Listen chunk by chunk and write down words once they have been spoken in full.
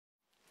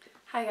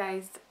Hi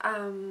guys,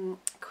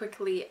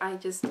 quickly, I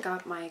just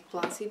got my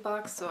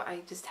Glossybox, so I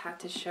just had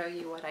to show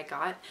you what I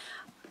got.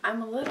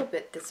 I'm a little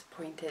bit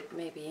disappointed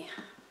maybe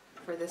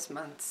for this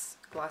month's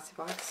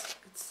Glossybox.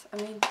 I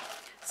mean,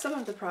 some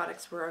of the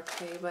products were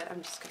okay, but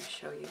I'm just going to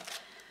show you.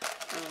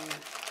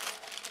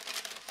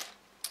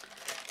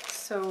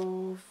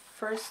 So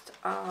first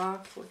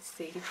off, let's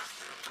see.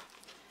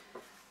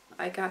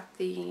 I got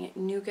the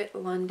Nougat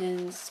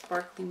London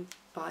Sparkling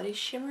Body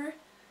Shimmer.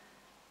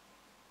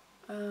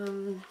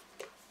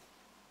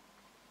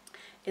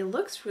 It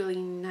looks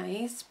really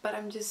nice, but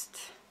I'm just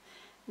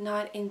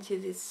not into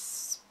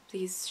these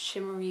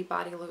shimmery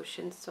body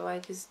lotions, so I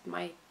just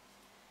might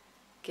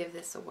give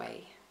this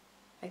away.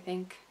 I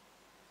think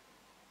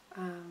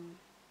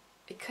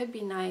it could be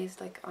nice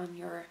like on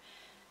your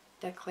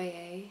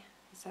décolleté,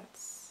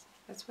 that's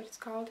what it's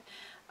called,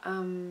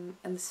 in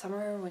the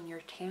summer when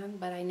you're tan,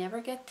 but I never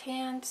get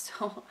tanned,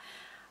 so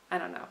I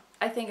don't know.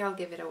 I think I'll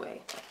give it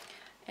away.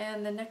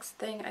 And the next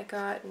thing I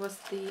got was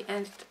the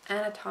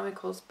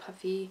Anatomicals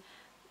Puffy,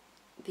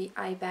 the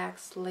Eye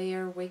Bags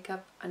Layer Wake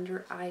Up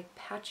Under Eye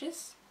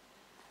Patches.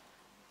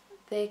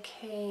 They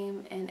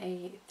came in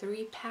a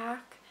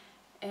 3-pack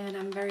and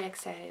I'm very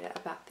excited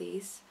about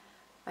these.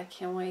 I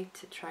can't wait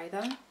to try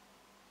them.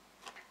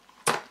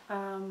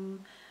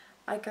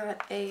 I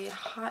got a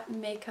hot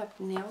makeup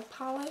nail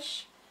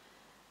polish,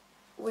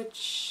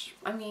 which,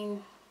 I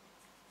mean,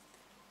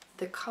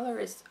 the color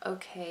is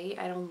okay.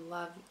 I don't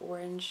love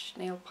orange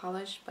nail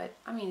polish, but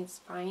I mean, it's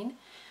fine.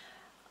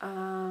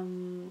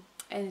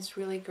 And it's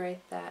really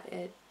great that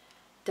it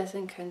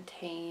doesn't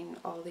contain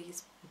all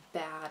these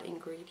bad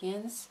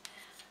ingredients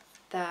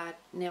that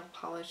nail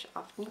polish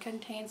often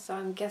contains. So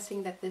I'm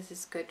guessing that this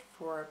is good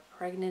for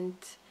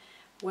pregnant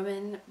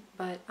women,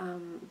 but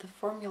the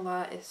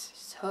formula is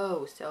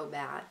so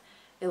bad.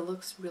 It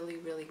looks really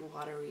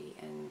watery,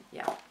 and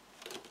yeah.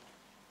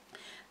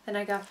 Then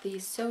I got the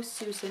So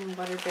Susan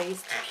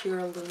water-based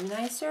pure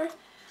luminizer,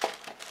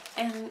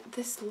 and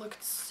this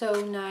looked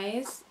so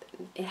nice.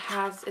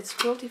 It's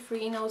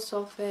cruelty-free, no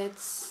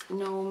sulfates,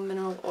 no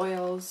mineral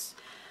oils,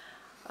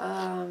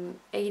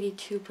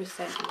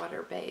 82%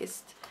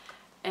 water-based,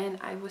 and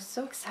I was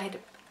so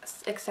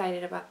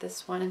excited about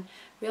this one, and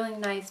really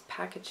nice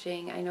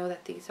packaging. I know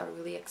that these are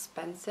really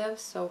expensive,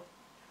 so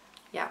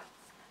yeah.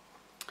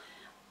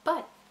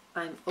 But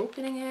I'm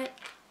opening it,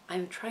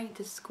 I'm trying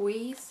to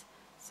squeeze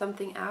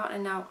something out,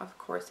 and now of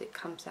course it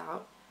comes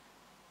out,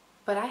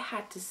 but I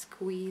had to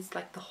squeeze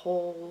like the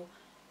whole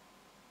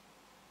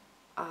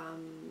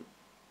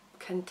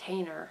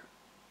container,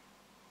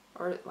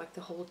 or like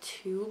the whole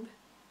tube,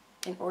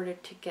 in order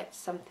to get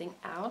something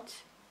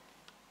out.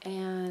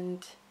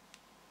 And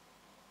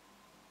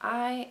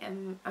I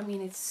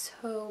mean, it's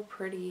so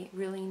pretty,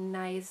 really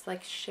nice,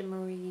 like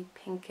shimmery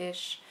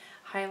pinkish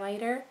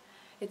highlighter.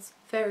 It's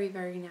very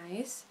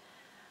nice,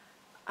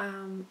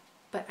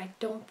 but I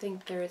don't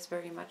think there is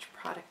very much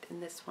product in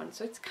this one,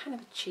 so it's kind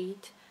of a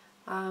cheat.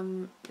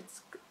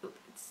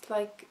 It's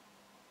like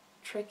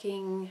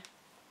tricking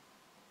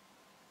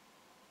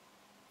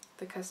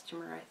the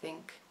customer, I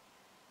think.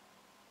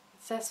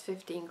 It says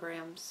 15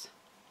 grams,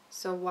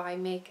 so why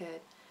make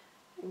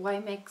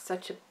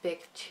such a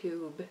big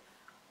tube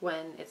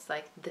when it's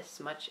like this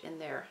much in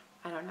there?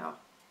 I don't know.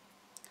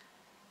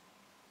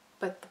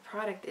 But the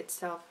product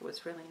itself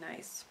was really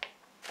nice.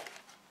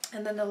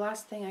 And then the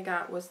last thing I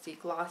got was the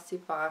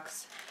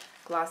Glossybox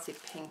Glossy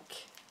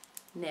Pink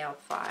nail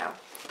file.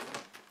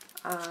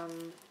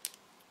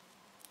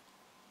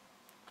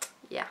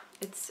 Yeah,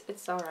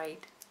 it's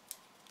alright.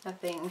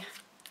 Nothing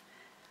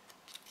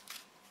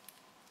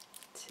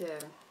to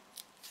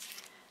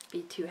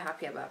be too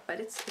happy about, but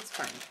it's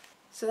fine.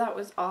 So that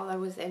was all that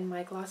was in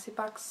my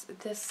Glossybox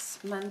this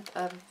month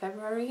of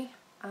February.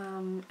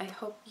 I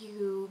hope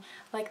you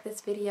like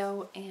this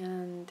video,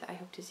 and I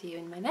hope to see you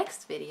in my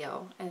next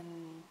video,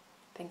 and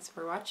thanks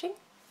for watching.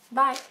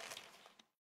 Bye!